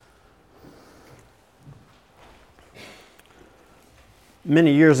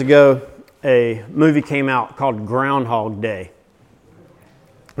Many years ago, a movie came out called Groundhog Day.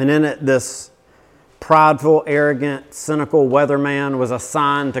 And in it, this prideful, arrogant, cynical weatherman was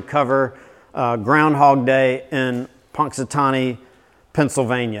assigned to cover Groundhog Day in Punxsutawney,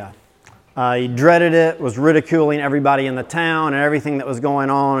 Pennsylvania. He dreaded it, was ridiculing everybody in the town and everything that was going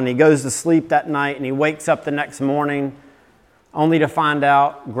on. And he goes to sleep that night and he wakes up the next morning only to find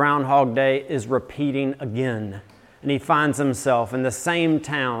out Groundhog Day is repeating again. And he finds himself in the same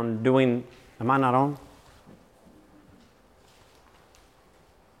town doing... Am I not on?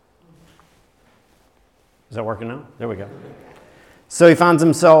 Is that working now? There we go. So he finds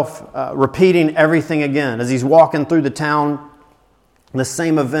himself repeating everything again. As he's walking through the town, the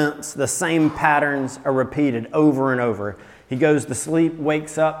same events, the same patterns are repeated over and over. He goes to sleep,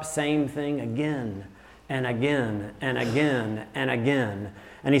 wakes up, same thing again and again and again and again.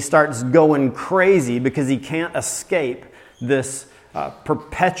 And he starts going crazy because he can't escape this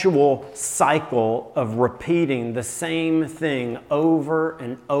perpetual cycle of repeating the same thing over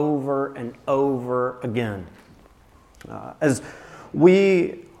and over and over again. As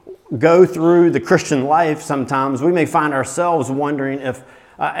we go through the Christian life sometimes, we may find ourselves wondering if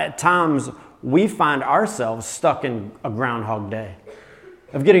at times we find ourselves stuck in a Groundhog Day,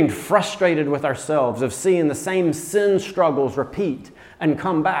 of getting frustrated with ourselves, of seeing the same sin struggles repeat and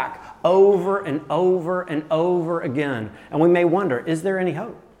come back over and over and over again. And we may wonder, is there any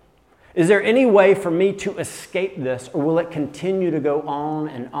hope? Is there any way for me to escape this, or will it continue to go on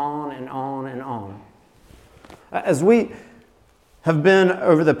and on and on and on? As we have been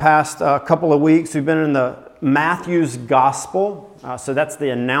over the past couple of weeks, we've been in the Matthew's Gospel. So that's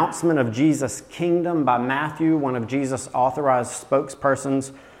the announcement of Jesus' kingdom by Matthew, one of Jesus' authorized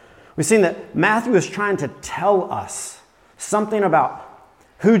spokespersons. We've seen that Matthew is trying to tell us something about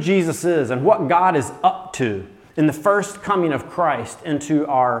who Jesus is and what God is up to in the first coming of Christ into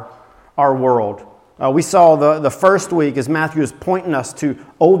our world. We saw the first week as Matthew is pointing us to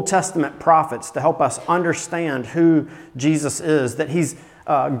Old Testament prophets to help us understand who Jesus is, that he's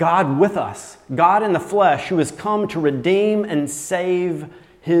God with us, God in the flesh who has come to redeem and save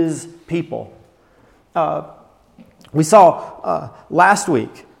his people. We saw last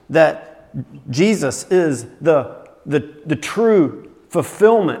week that Jesus is the true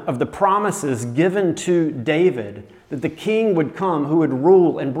fulfillment of the promises given to David, that the king would come who would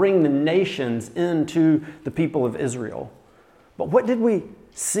rule and bring the nations into the people of Israel. But what did we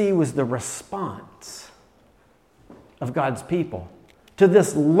see was the response of God's people to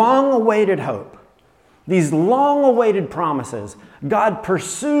this long-awaited hope, these long-awaited promises? God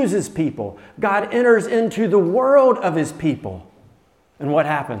pursues his people. God enters into the world of his people. And what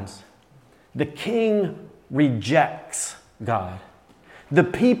happens? The king rejects God. The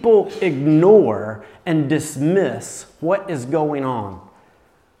people ignore and dismiss what is going on.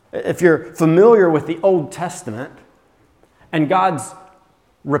 If you're familiar with the Old Testament and God's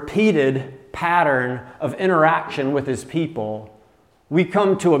repeated pattern of interaction with his people, we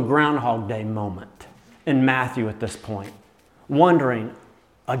come to a Groundhog Day moment in Matthew at this point, wondering,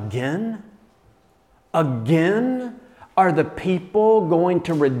 again? Again? Are the people going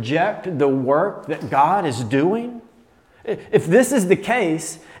to reject the work that God is doing? If this is the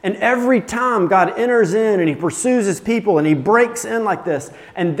case, and every time God enters in and he pursues his people and he breaks in like this,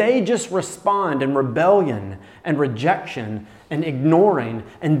 and they just respond in rebellion and rejection and ignoring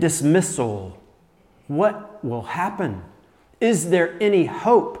and dismissal, what will happen? Is there any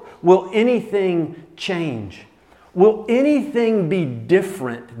hope? Will anything change? Will anything be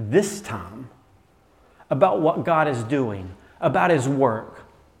different this time about what God is doing, about his work?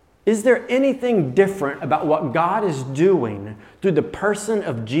 Is there anything different about what God is doing through the person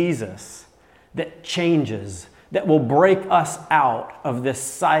of Jesus that changes, that will break us out of this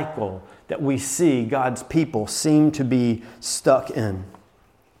cycle that we see God's people seem to be stuck in?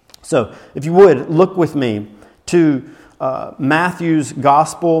 So, if you would, look with me to Matthew's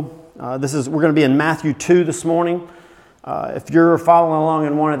Gospel. We're going to be in Matthew 2 this morning. If you're following along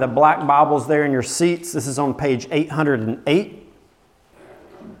in one of the black Bibles there in your seats, this is on page 808.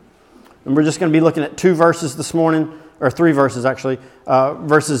 And we're just going to be looking at two verses this morning, or three verses actually,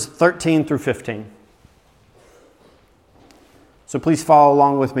 verses 13 through 15. So please follow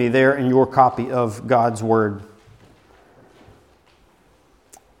along with me there in your copy of God's Word.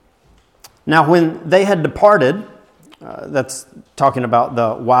 Now when they had departed, that's talking about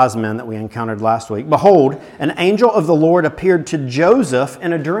the wise men that we encountered last week, behold, an angel of the Lord appeared to Joseph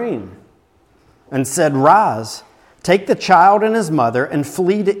in a dream and said, "Rise, take the child and his mother and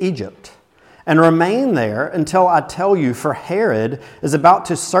flee to Egypt, and remain there until I tell you, for Herod is about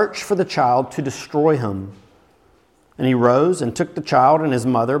to search for the child to destroy him." And he rose and took the child and his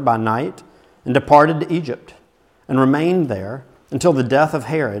mother by night and departed to Egypt and remained there until the death of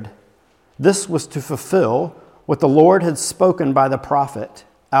Herod. This was to fulfill what the Lord had spoken by the prophet,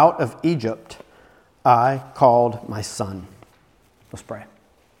 out of Egypt I called my son. Let's pray.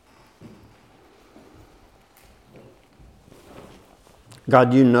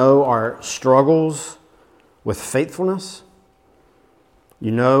 God, you know our struggles with faithfulness.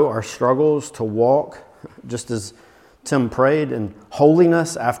 You know our struggles to walk, just as Tim prayed, in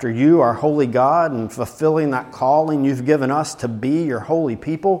holiness after you, our holy God, and fulfilling that calling you've given us to be your holy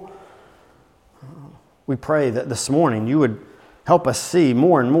people. We pray that this morning you would help us see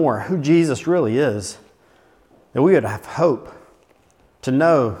more and more who Jesus really is, that we would have hope to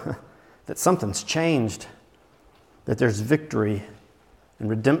know that something's changed, that there's victory and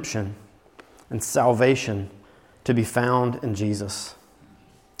redemption and salvation to be found in Jesus.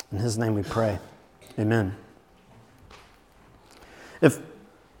 In his name we pray. Amen. If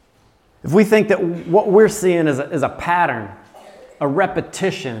we think that what we're seeing is a pattern, a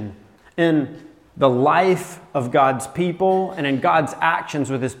repetition in the life of God's people and in God's actions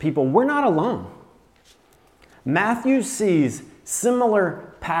with his people, we're not alone. Matthew sees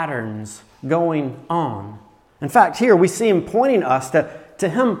similar patterns going on. In fact, here we see him pointing us to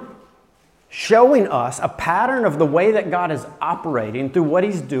him showing us a pattern of the way that God is operating through what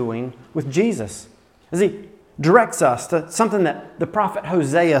he's doing with Jesus. As he directs us to something that the prophet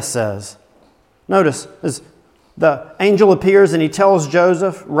Hosea says. Notice, as the angel appears and he tells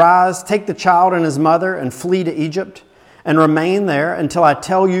Joseph, "Rise, take the child and his mother and flee to Egypt and remain there until I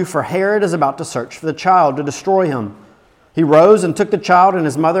tell you, for Herod is about to search for the child to destroy him." He rose and took the child and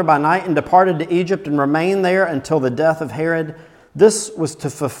his mother by night and departed to Egypt and remained there until the death of Herod. This was to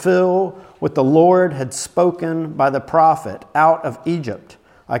fulfill what the Lord had spoken by the prophet, "Out of Egypt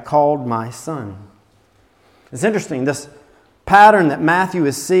I called my son." It's interesting, this pattern that Matthew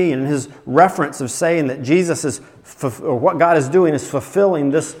is seeing in his reference of saying that Jesus is, or what God is doing is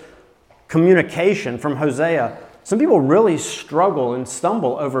fulfilling this communication from Hosea. Some people really struggle and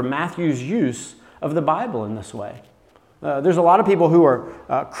stumble over Matthew's use of the Bible in this way. There's a lot of people who are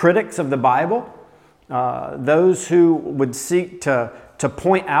critics of the Bible, those who would seek to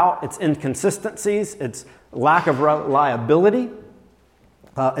point out its inconsistencies, its lack of reliability,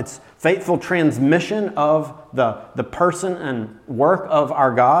 its faithful transmission of the person and work of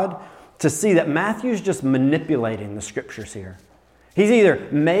our God, to see that Matthew's just manipulating the scriptures here. He's either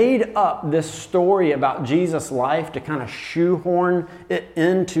made up this story about Jesus' life to kind of shoehorn it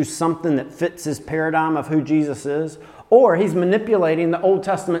into something that fits his paradigm of who Jesus is, or he's manipulating the Old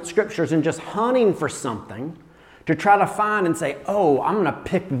Testament scriptures and just hunting for something to try to find and say, "Oh, I'm going to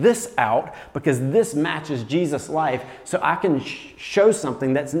pick this out because this matches Jesus' life, so I can show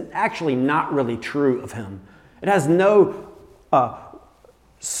something that's actually not really true of him." It has no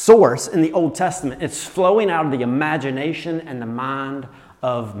source in the Old Testament. It's flowing out of the imagination and the mind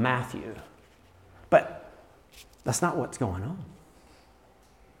of Matthew. But that's not what's going on.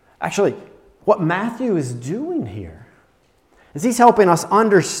 Actually, what Matthew is doing here is he's helping us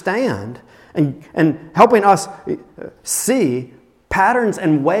understand and helping us see patterns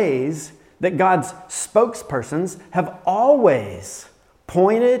and ways that God's spokespersons have always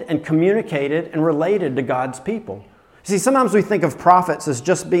pointed and communicated and related to God's people. See, sometimes we think of prophets as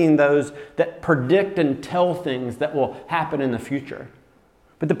just being those that predict and tell things that will happen in the future.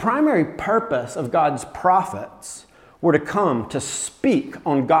 But the primary purpose of God's prophets were to come to speak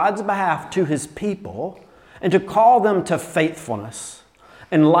on God's behalf to his people and to call them to faithfulness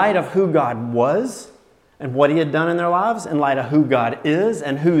in light of who God was and what he had done in their lives, in light of who God is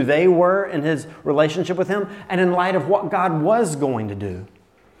and who they were in his relationship with him, and in light of what God was going to do.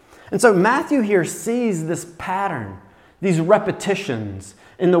 And so Matthew here sees this pattern, these repetitions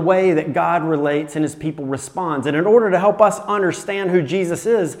in the way that God relates and his people responds. And in order to help us understand who Jesus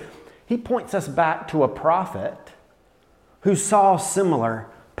is, he points us back to a prophet who saw similar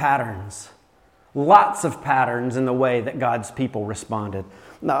patterns. Lots of patterns in the way that God's people responded.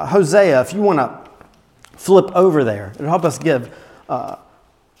 Now, Hosea, if you want to flip over there, it'll help us give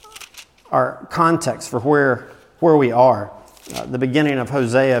our context for where we are. The beginning of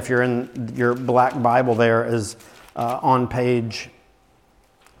Hosea, if you're in your black Bible there, is on page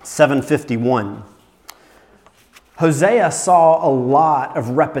 751. Hosea saw a lot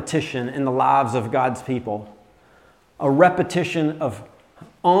of repetition in the lives of God's people. A repetition of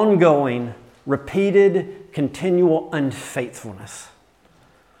ongoing, repeated, continual unfaithfulness.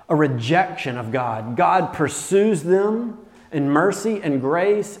 A rejection of God. God pursues them in mercy and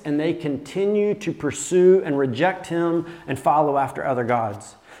grace, and they continue to pursue and reject him and follow after other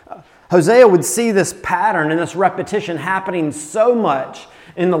gods. Hosea would see this pattern and this repetition happening so much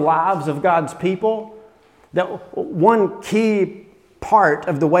in the lives of God's people that one key part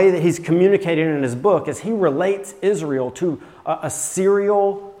of the way that he's communicating in his book is he relates Israel to a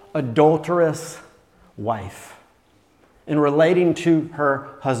serial, adulterous wife. In relating to her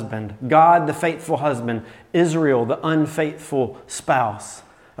husband, God, the faithful husband, Israel, the unfaithful spouse,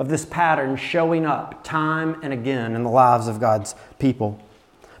 of this pattern showing up time and again in the lives of God's people.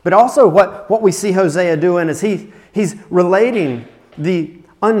 But also what we see Hosea doing is he's relating the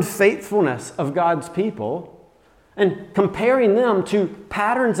unfaithfulness of God's people and comparing them to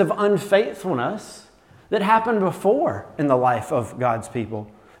patterns of unfaithfulness that happened before in the life of God's people.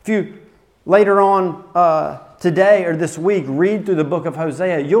 If you later on today or this week read through the book of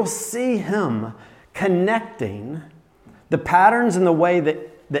Hosea, you'll see him connecting the patterns and the way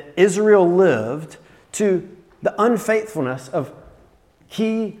that Israel lived to the unfaithfulness of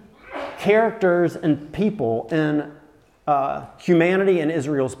key characters and people in humanity and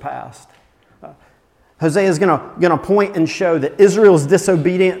Israel's past. Hosea is going to point and show that Israel's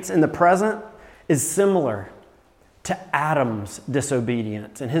disobedience in the present is similar to Adam's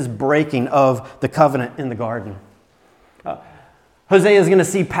disobedience and his breaking of the covenant in the garden. Hosea is going to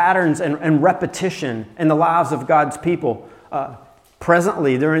see patterns and repetition in the lives of God's people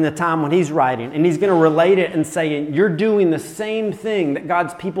presently during the time when he's writing. And he's going to relate it and saying, you're doing the same thing that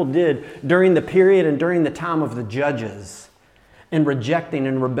God's people did during the period and during the time of the judges in rejecting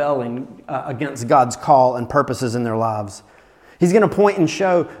and rebelling against God's call and purposes in their lives. He's going to point and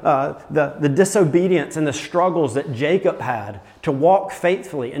show the disobedience and the struggles that Jacob had to walk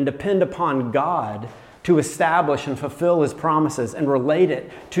faithfully and depend upon God to establish and fulfill his promises and relate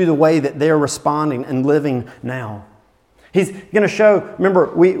it to the way that they're responding and living now. He's going to show,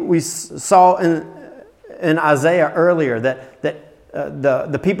 remember, we saw in Isaiah earlier that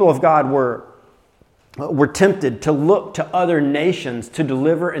the people of God were tempted to look to other nations to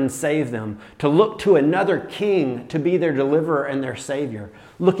deliver and save them, to look to another king to be their deliverer and their savior,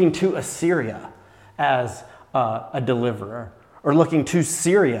 looking to Assyria as a deliverer, or looking to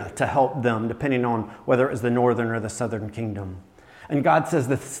Syria to help them, depending on whether it was the northern or the southern kingdom. And God says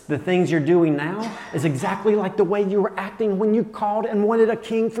the things you're doing now is exactly like the way you were acting when you called and wanted a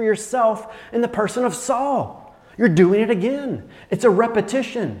king for yourself in the person of Saul. You're doing it again. It's a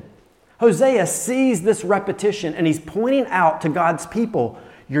repetition. Hosea sees this repetition and he's pointing out to God's people,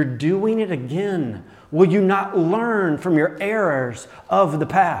 you're doing it again. Will you not learn from your errors of the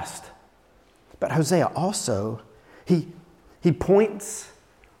past? But Hosea also, he points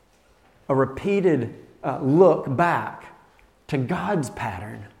a repeated look back to God's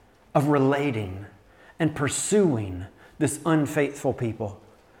pattern of relating and pursuing this unfaithful people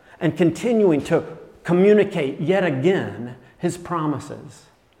and continuing to communicate yet again his promises.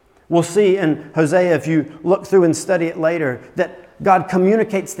 We'll see in Hosea, if you look through and study it later, that God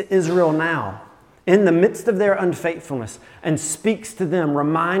communicates to Israel now in the midst of their unfaithfulness and speaks to them,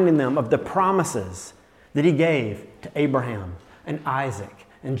 reminding them of the promises that he gave to Abraham and Isaac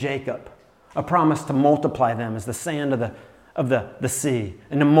and Jacob, a promise to multiply them as the sand of the sea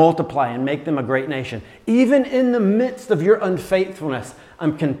and to multiply and make them a great nation. Even in the midst of your unfaithfulness,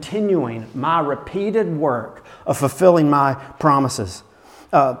 I'm continuing my repeated work of fulfilling my promises.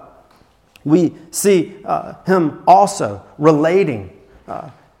 We see him also relating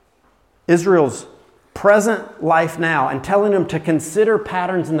Israel's present life now and telling them to consider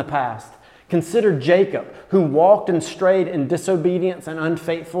patterns in the past. Consider Jacob, who walked and strayed in disobedience and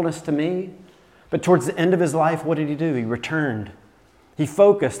unfaithfulness to me. But towards the end of his life, what did he do? He returned. He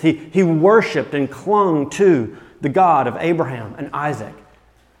focused. He worshiped and clung to the God of Abraham and Isaac.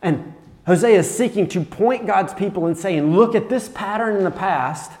 And Hosea is seeking to point God's people and saying, look at this pattern in the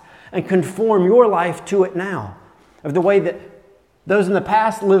past and conform your life to it now, of the way that those in the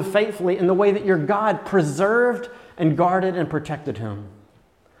past lived faithfully and the way that your God preserved and guarded and protected him.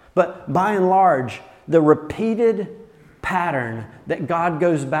 But by and large, the repeated pattern that God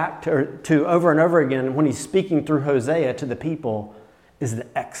goes back to over and over again when he's speaking through Hosea to the people is the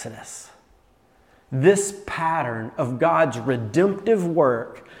Exodus. This pattern of God's redemptive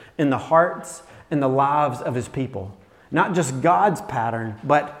work in the hearts and the lives of his people. Not just God's pattern,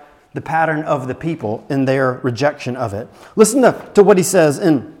 but the pattern of the people in their rejection of it. Listen to what he says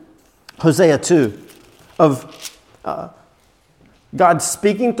in Hosea 2 of God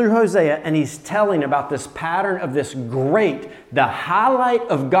speaking through Hosea, and he's telling about this pattern of this the highlight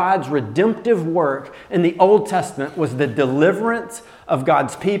of God's redemptive work in the Old Testament was the deliverance of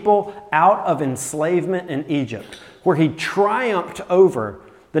God's people out of enslavement in Egypt, where he triumphed over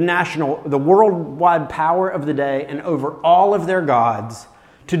the worldwide power of the day and over all of their gods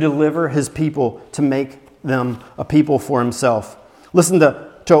to deliver his people, to make them a people for himself. Listen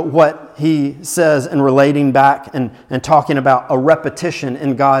to what he says in relating back and talking about a repetition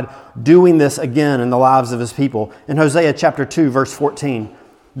in God doing this again in the lives of his people. In Hosea chapter 2, verse 14,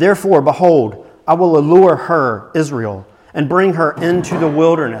 "Therefore, behold, I will allure her, Israel, and bring her into the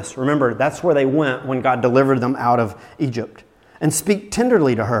wilderness." Remember, that's where they went when God delivered them out of Egypt. "And speak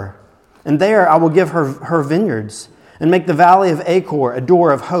tenderly to her. And there I will give her vineyards, and make the valley of Achor a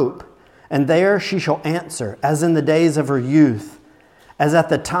door of hope. And there she shall answer, as in the days of her youth, as at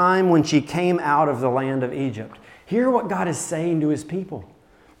the time when she came out of the land of Egypt." Hear what God is saying to his people.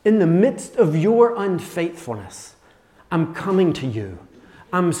 In the midst of your unfaithfulness, I'm coming to you.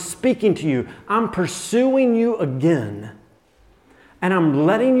 I'm speaking to you. I'm pursuing you again. And I'm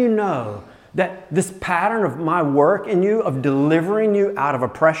letting you know that this pattern of my work in you, of delivering you out of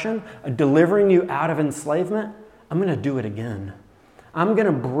oppression, of delivering you out of enslavement, I'm going to do it again. I'm going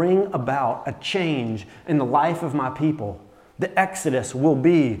to bring about a change in the life of my people. The Exodus will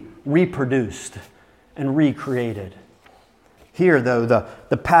be reproduced and recreated. Here, though,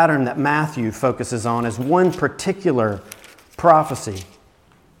 the pattern that Matthew focuses on is one particular prophecy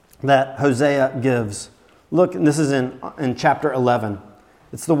that Hosea gives. Look, and this is in chapter 11.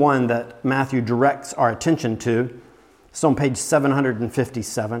 It's the one that Matthew directs our attention to. It's on page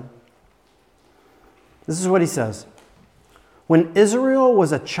 757. This is what he says. "When Israel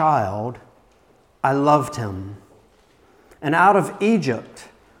was a child, I loved him. And out of Egypt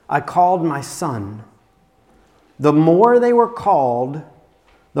I called my son. The more they were called,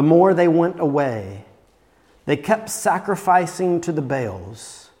 the more they went away. They kept sacrificing to the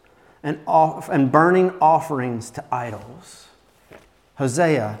Baals and burning offerings to idols."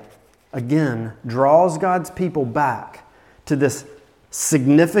 Hosea, again, draws God's people back to this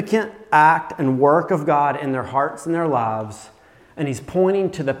significant act and work of God in their hearts and their lives, and he's pointing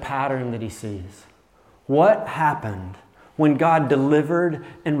to the pattern that he sees. What happened when God delivered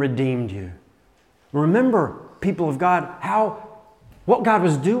and redeemed you? Remember, people of God, what God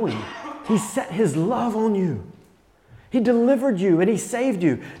was doing. He set his love on you. He delivered you and he saved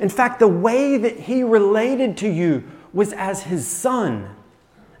you. In fact, the way that he related to you was as his son.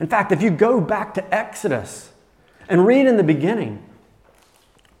 In fact, if you go back to Exodus and read in the beginning,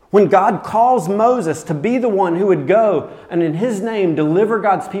 when God calls Moses to be the one who would go and in his name deliver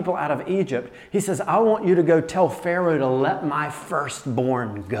God's people out of Egypt, he says, "I want you to go tell Pharaoh to let my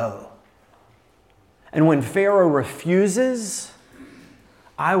firstborn go. And when Pharaoh refuses,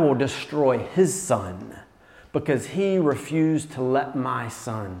 I will destroy his son because he refused to let my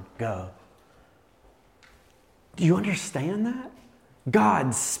son go." Do you understand that?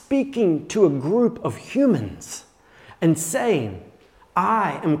 God speaking to a group of humans and saying,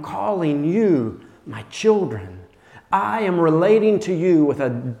 "I am calling you my children. I am relating to you with a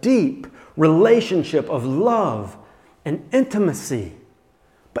deep relationship of love and intimacy."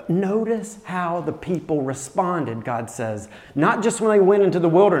 But notice how the people responded, God says. Not just when they went into the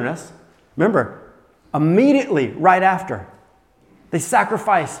wilderness. Remember, immediately right after, they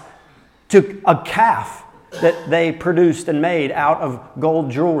sacrificed to a calf that they produced and made out of gold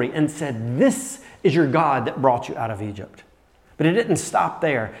jewelry and said, "This is your God that brought you out of Egypt." But it didn't stop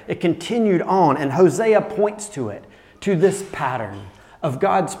there. It continued on, and Hosea points to it, to this pattern of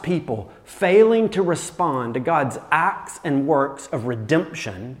God's people failing to respond to God's acts and works of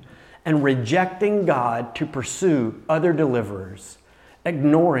redemption and rejecting God to pursue other deliverers,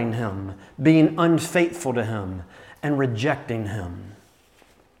 ignoring him, being unfaithful to him, and rejecting him.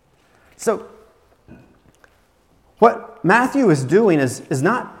 So, what Matthew is doing is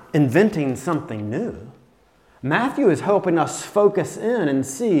not inventing something new. Matthew is helping us focus in and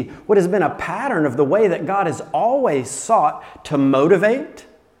see what has been a pattern of the way that God has always sought to motivate,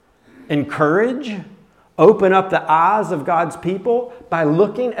 encourage, open up the eyes of God's people by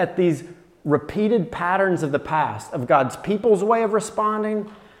looking at these repeated patterns of the past, of God's people's way of responding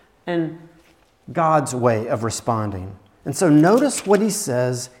and God's way of responding. And so notice what he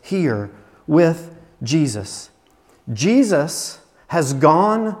says here with Jesus. Jesus has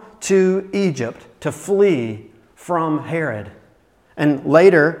gone to Egypt to flee from Herod. And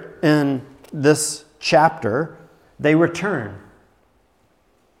later in this chapter, they return.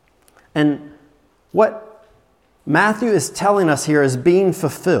 And what Matthew is telling us here is being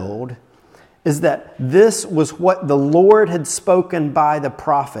fulfilled is that this was what the Lord had spoken by the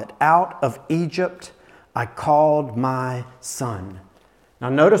prophet. "Out of Egypt I called my son." Now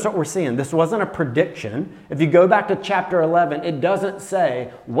notice what we're seeing. This wasn't a prediction. If you go back to chapter 11, it doesn't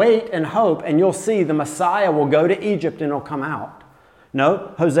say, "Wait and hope and you'll see the Messiah will go to Egypt and he'll come out."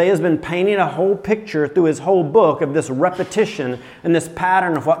 No, Hosea has been painting a whole picture through his whole book of this repetition and this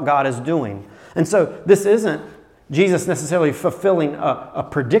pattern of what God is doing. And so this isn't Jesus necessarily fulfilling a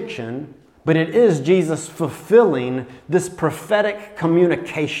prediction, but it is Jesus fulfilling this prophetic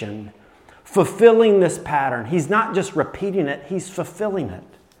communication, fulfilling this pattern. He's not just repeating it, he's fulfilling it.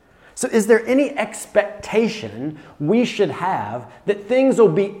 So is there any expectation we should have that things will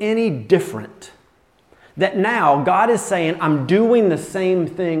be any different? That now God is saying, I'm doing the same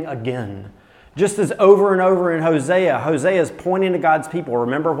thing again. Just as over and over in Hosea is pointing to God's people.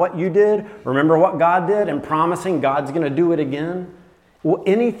 Remember what you did? Remember what God did? And promising God's going to do it again? Will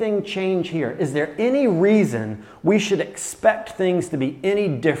anything change here? Is there any reason we should expect things to be any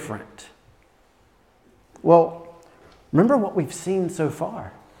different? Well, remember what we've seen so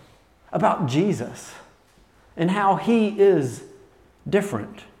far about Jesus and how he is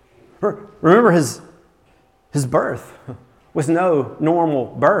different. Remember his birth was no normal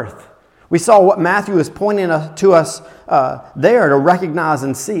birth. We saw what Matthew is pointing to us there to recognize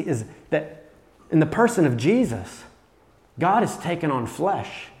and see is that in the person of Jesus, God has taken on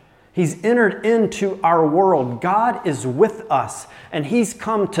flesh. He's entered into our world. God is with us, and he's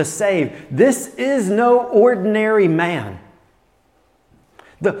come to save. This is no ordinary man.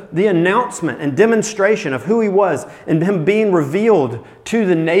 The announcement and demonstration of who he was and him being revealed to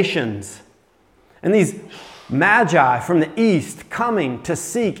the nations. And these Magi from the east coming to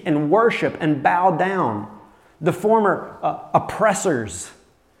seek and worship and bow down. The former oppressors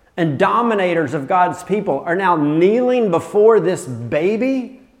and dominators of God's people are now kneeling before this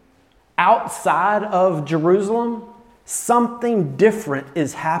baby outside of Jerusalem. Something different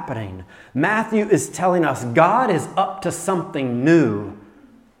is happening. Matthew is telling us God is up to something new.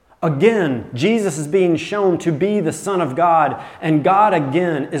 Again, Jesus is being shown to be the Son of God, and God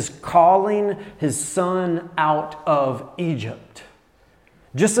again is calling his Son out of Egypt.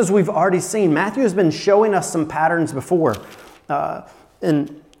 Just as we've already seen, Matthew has been showing us some patterns before.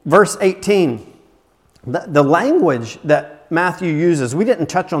 In verse 18, the language that Matthew uses, we didn't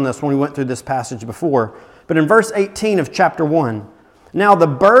touch on this when we went through this passage before, but in verse 18 of chapter 1, now the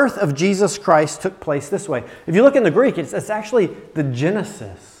birth of Jesus Christ took place this way. If you look in the Greek, it's actually the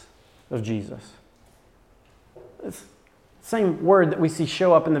Genesis of Jesus. It's the same word that we see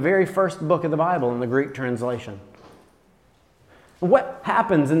show up in the very first book of the Bible in the Greek translation. What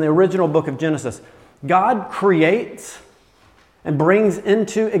happens in the original book of Genesis? God creates and brings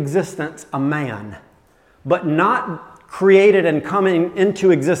into existence a man, but not created and coming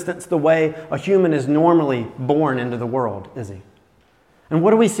into existence the way a human is normally born into the world, is he? And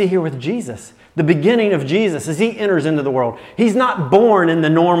what do we see here with Jesus? The beginning of Jesus as he enters into the world. He's not born in the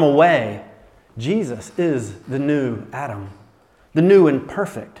normal way. Jesus is the new Adam, the new and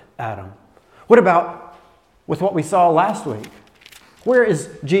perfect Adam. What about with what we saw last week? Where is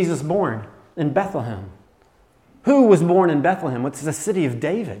Jesus born? In Bethlehem. Who was born in Bethlehem? It's the city of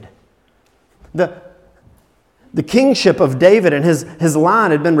David. The kingship of David and his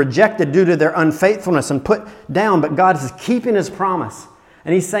line had been rejected due to their unfaithfulness and put down, but God is keeping his promise.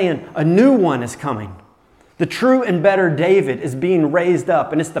 And he's saying a new one is coming. The true and better David is being raised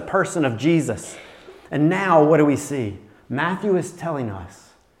up, and it's the person of Jesus. And now what do we see? Matthew is telling us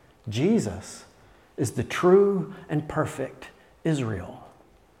Jesus is the true and perfect Israel.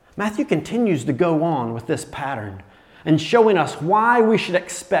 Matthew continues to go on with this pattern and showing us why we should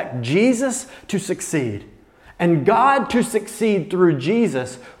expect Jesus to succeed and God to succeed through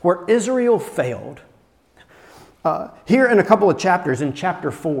Jesus where Israel failed. Here in a couple of chapters, in chapter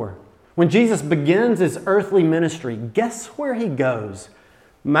 4, when Jesus begins his earthly ministry, guess where he goes?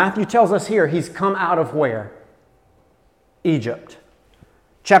 Matthew tells us here he's come out of where? Egypt.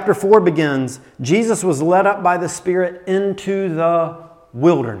 Chapter 4 begins, Jesus was led up by the Spirit into the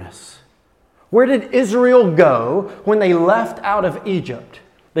wilderness. Where did Israel go when they left out of Egypt?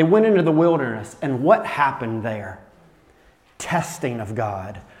 They went into the wilderness. And what happened there? Testing of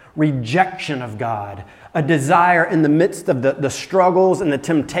God. Rejection of God, a desire in the midst of the struggles and the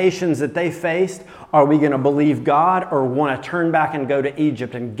temptations that they faced. Are we going to believe God or want to turn back and go to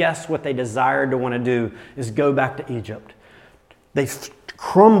Egypt? And guess what they desired to want to do is go back to Egypt. They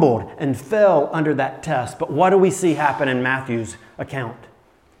crumbled and fell under that test. But what do we see happen in Matthew's account?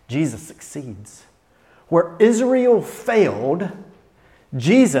 Jesus succeeds. Where Israel failed,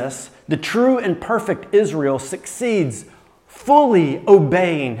 Jesus, the true and perfect Israel, succeeds, fully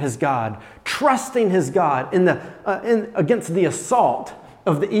obeying his God, trusting his God against the assault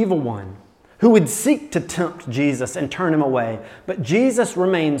of the evil one who would seek to tempt Jesus and turn him away. But Jesus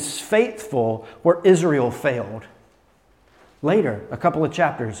remains faithful where Israel failed. Later, a couple of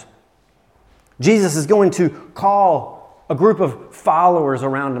chapters, Jesus is going to call a group of followers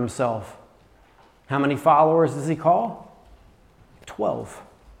around himself. How many followers does he call? 12.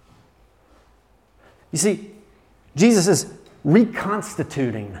 You see, Jesus is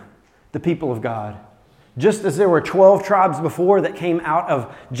reconstituting the people of God. Just as there were 12 tribes before that came out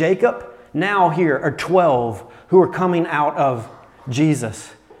of Jacob, now here are 12 who are coming out of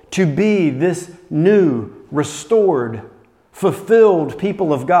Jesus to be this new, restored, fulfilled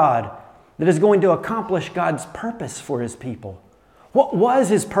people of God that is going to accomplish God's purpose for his people. What was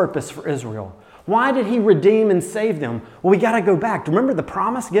his purpose for Israel? Why did he redeem and save them? Well, we got to go back. Remember the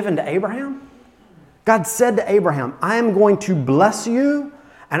promise given to Abraham? God said to Abraham, I am going to bless you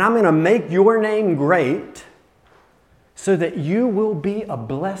and I'm going to make your name great so that you will be a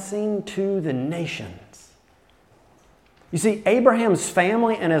blessing to the nations. You see, Abraham's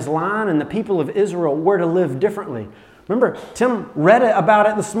family and his line and the people of Israel were to live differently. Remember, Tim read about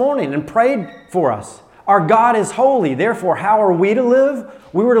it this morning and prayed for us. Our God is holy. Therefore, how are we to live?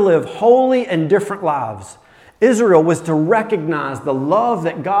 We were to live holy and different lives. Israel was to recognize the love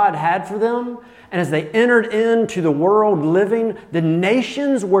that God had for them. And as they entered into the world living, the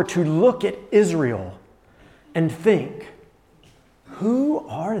nations were to look at Israel and think, who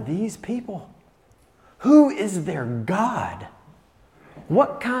are these people? Who is their God?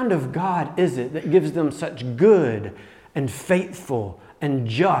 What kind of God is it that gives them such good and faithful and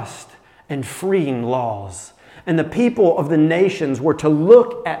just and freeing laws? And the people of the nations were to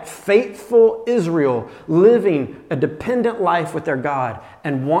look at faithful Israel living a dependent life with their God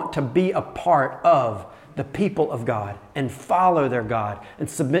and want to be a part of the people of God and follow their God and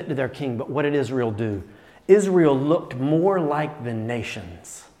submit to their king. But what did Israel do? Israel looked more like the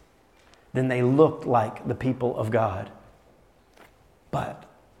nations than they looked like the people of God. But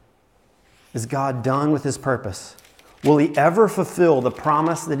is God done with his purpose? Will he ever fulfill the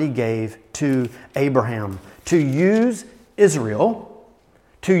promise that he gave to Abraham to use Israel,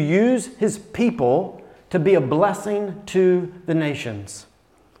 to use his people to be a blessing to the nations?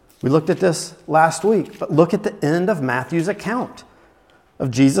 We looked at this last week, but look at the end of Matthew's account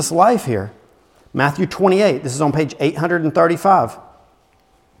of Jesus' life here. Matthew 28, this is on page 835.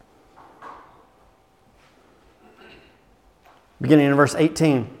 Beginning in verse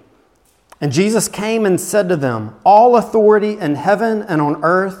 18. And Jesus came and said to them, all authority in heaven and on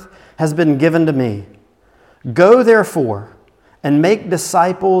earth has been given to me. Go therefore and make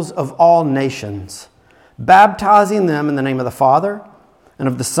disciples of all nations, baptizing them in the name of the Father and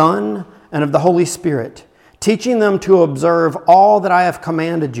of the Son and of the Holy Spirit, teaching them to observe all that I have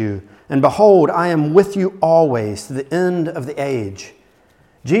commanded you. And behold, I am with you always to the end of the age.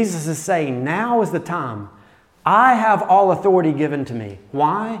 Jesus is saying, now is the time. I have all authority given to me.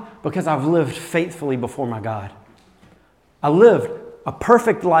 Why? Because I've lived faithfully before my God. I lived a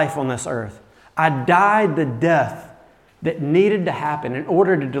perfect life on this earth. I died the death that needed to happen in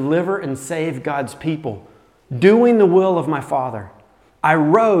order to deliver and save God's people, doing the will of my Father. I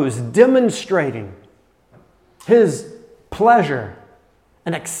rose demonstrating his pleasure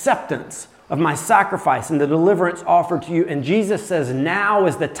and acceptance of my sacrifice and the deliverance offered to you. And Jesus says, now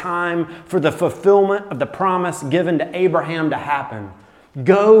is the time for the fulfillment of the promise given to Abraham to happen.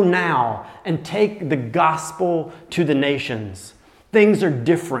 Go now and take the gospel to the nations. Things are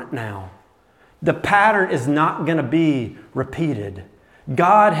different now. The pattern is not going to be repeated.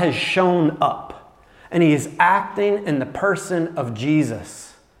 God has shown up, and he is acting in the person of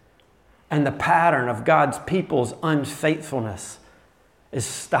Jesus. And the pattern of God's people's unfaithfulness is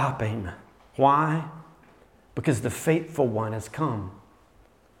stopping. Why? Because the faithful one has come.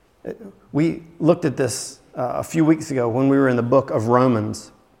 We looked at this a few weeks ago when we were in the book of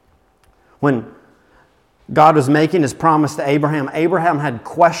Romans. When God was making his promise to Abraham, Abraham had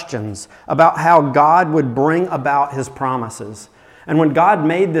questions about how God would bring about his promises. And when God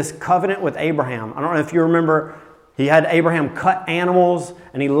made this covenant with Abraham, I don't know if you remember, he had Abraham cut animals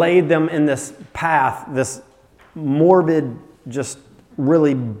and he laid them in this path, this morbid, just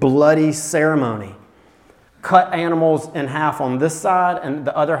really bloody ceremony. Cut animals in half on this side and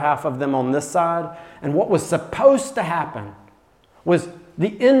the other half of them on this side. And what was supposed to happen was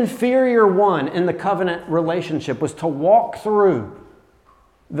the inferior one in the covenant relationship was to walk through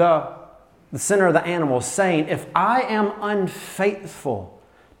the center of the animals saying, if I am unfaithful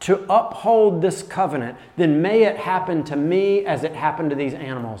to uphold this covenant, then may it happen to me as it happened to these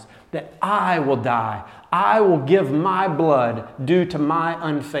animals, that I will die. I will give my blood due to my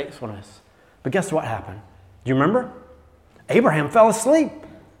unfaithfulness. But guess what happened? Do you remember? Abraham fell asleep.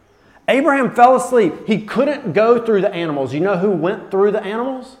 Abraham fell asleep. He couldn't go through the animals. You know who went through the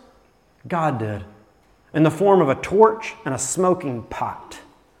animals? God did. In the form of a torch and a smoking pot.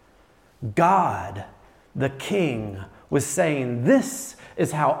 God, the King, was saying, this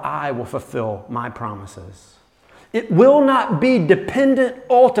is how I will fulfill my promises. It will not be dependent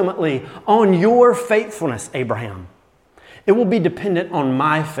ultimately on your faithfulness, Abraham. It will be dependent on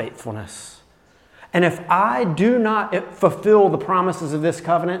my faithfulness. And if I do not fulfill the promises of this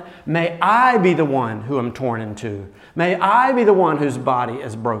covenant, may I be the one who am torn in two. May I be the one whose body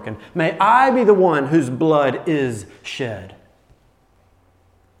is broken. May I be the one whose blood is shed.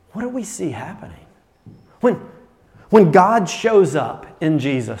 What do we see happening? When God shows up in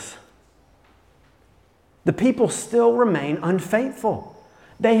Jesus, the people still remain unfaithful.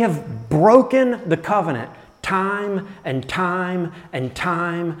 They have broken the covenant time and time and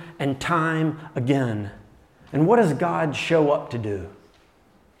time and time again. And what does God show up to do?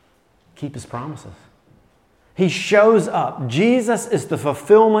 Keep His promises. He shows up. Jesus is the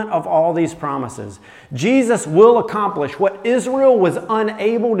fulfillment of all these promises. Jesus will accomplish what Israel was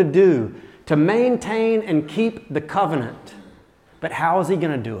unable to do, to maintain and keep the covenant. But how is He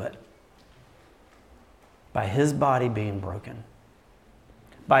going to do it? By His body being broken,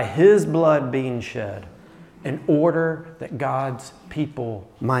 by His blood being shed, in order that God's people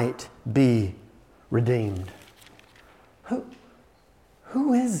might be redeemed.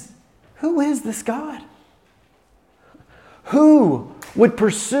 Who is this God? Who would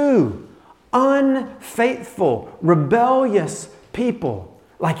pursue unfaithful, rebellious people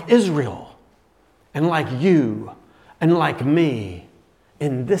like Israel and like you and like me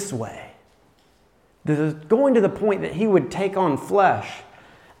in this way? Going to the point that He would take on flesh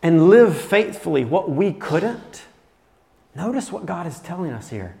and live faithfully what we couldn't. Notice what God is telling us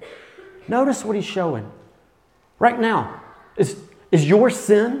here. Notice what He's showing. Right now, is your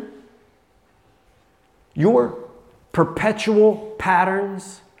sin, your perpetual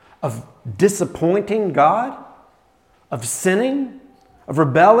patterns of disappointing God, of sinning, of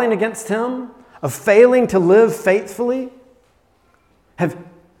rebelling against Him, of failing to live faithfully? Have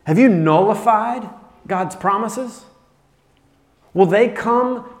you nullified God's promises? Will they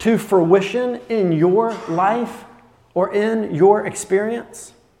come to fruition in your life or in your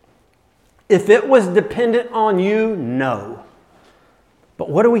experience? If it was dependent on you, no. But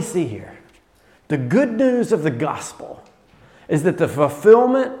what do we see here? The good news of the gospel is that the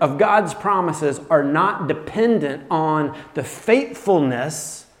fulfillment of God's promises are not dependent on the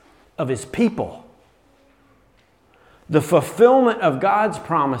faithfulness of His people. The fulfillment of God's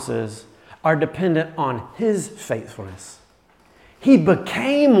promises are dependent on His faithfulness. He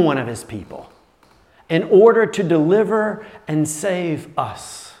became one of His people in order to deliver and save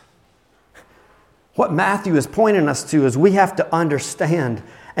us. What Matthew is pointing us to is we have to understand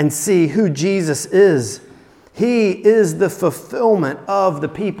and see who Jesus is. He is the fulfillment of the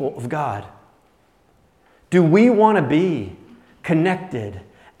people of God. Do we want to be connected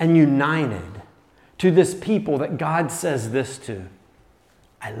and united to this people that God says this to?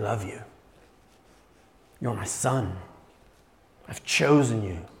 I love you. You're my son. I've chosen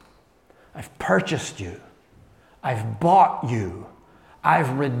you. I've purchased you. I've bought you.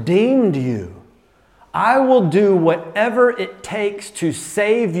 I've redeemed you. I will do whatever it takes to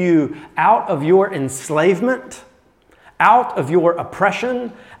save you out of your enslavement, out of your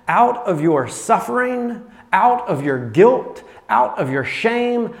oppression, out of your suffering, out of your guilt, out of your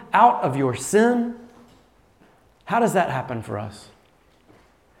shame, out of your sin. How does that happen for us?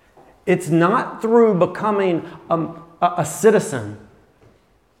 It's not through becoming a citizen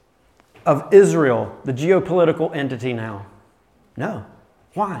of Israel, the geopolitical entity now. No.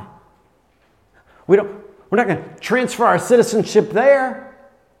 Why? We're not going to transfer our citizenship there.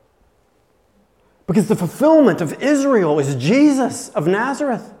 Because the fulfillment of Israel is Jesus of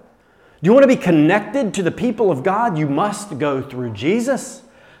Nazareth. Do you want to be connected to the people of God? You must go through Jesus,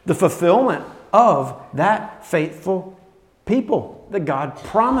 the fulfillment of that faithful people that God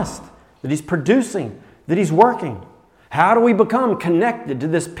promised, that He's producing, that He's working. How do we become connected to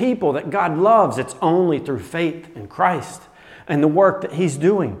this people that God loves? It's only through faith in Christ and the work that He's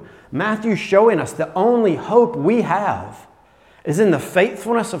doing. Matthew's showing us the only hope we have is in the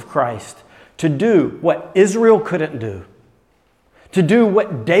faithfulness of Christ to do what Israel couldn't do, to do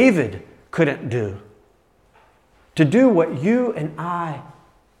what David couldn't do, to do what you and I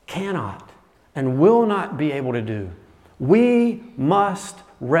cannot and will not be able to do. We must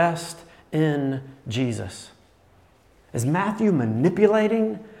rest in Jesus. Is Matthew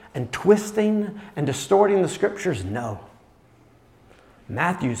manipulating and twisting and distorting the Scriptures? No.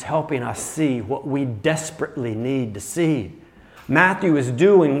 Matthew's helping us see what we desperately need to see. Matthew is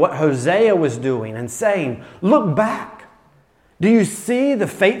doing what Hosea was doing and saying, look back. Do you see the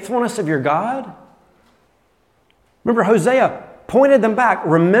faithfulness of your God? Remember, Hosea pointed them back.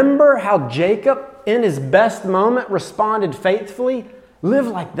 Remember how Jacob in his best moment, responded faithfully. Live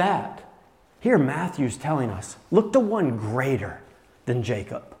like that. Here Matthew's telling us, look to one greater than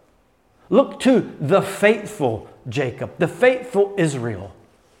Jacob. Look to the faithful Jacob, the faithful Israel,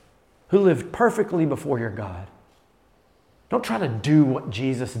 who lived perfectly before your God. Don't try to do what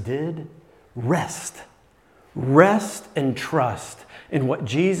Jesus did. Rest. Rest and trust in what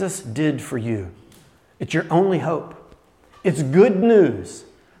Jesus did for you. It's your only hope. It's good news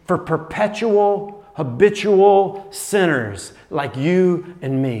for perpetual, habitual sinners like you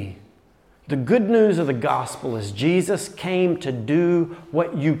and me. The good news of the gospel is Jesus came to do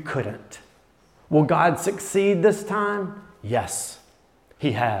what you couldn't. Will God succeed this time? Yes,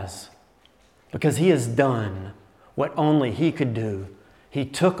 He has. Because He has done what only He could do. He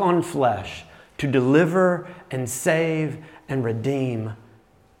took on flesh to deliver and save and redeem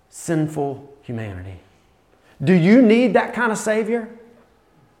sinful humanity. Do you need that kind of Savior?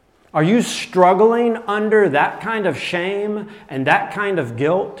 Are you struggling under that kind of shame and that kind of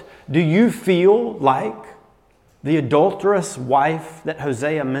guilt? Do you feel like the adulterous wife that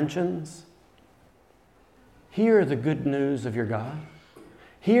Hosea mentions? Hear the good news of your God.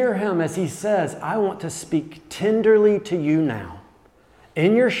 Hear Him as He says, I want to speak tenderly to you now.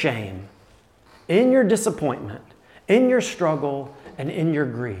 In your shame, in your disappointment, in your struggle, and in your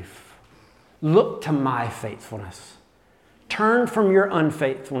grief. Look to my faithfulness. Turn from your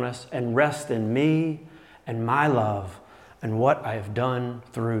unfaithfulness and rest in me and my love and what I have done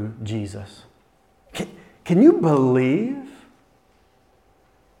through Jesus. Can you believe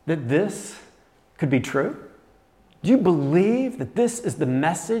that this could be true? Do you believe that this is the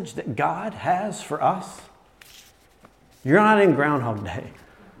message that God has for us? You're not in Groundhog Day.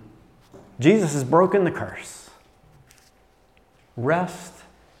 Jesus has broken the curse. Rest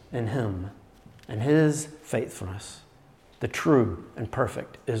in Him and His faithfulness, the true and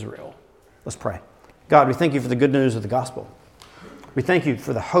perfect Israel. Let's pray. God, we thank You for the good news of the gospel. We thank You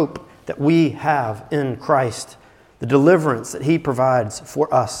for the hope that we have in Christ, the deliverance that He provides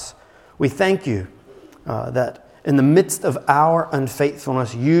for us. We thank You that in the midst of our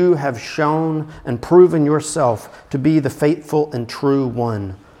unfaithfulness, You have shown and proven Yourself to be the faithful and true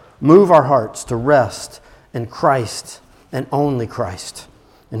one. Move our hearts to rest in Christ and only Christ.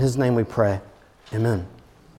 In His name we pray. Amen.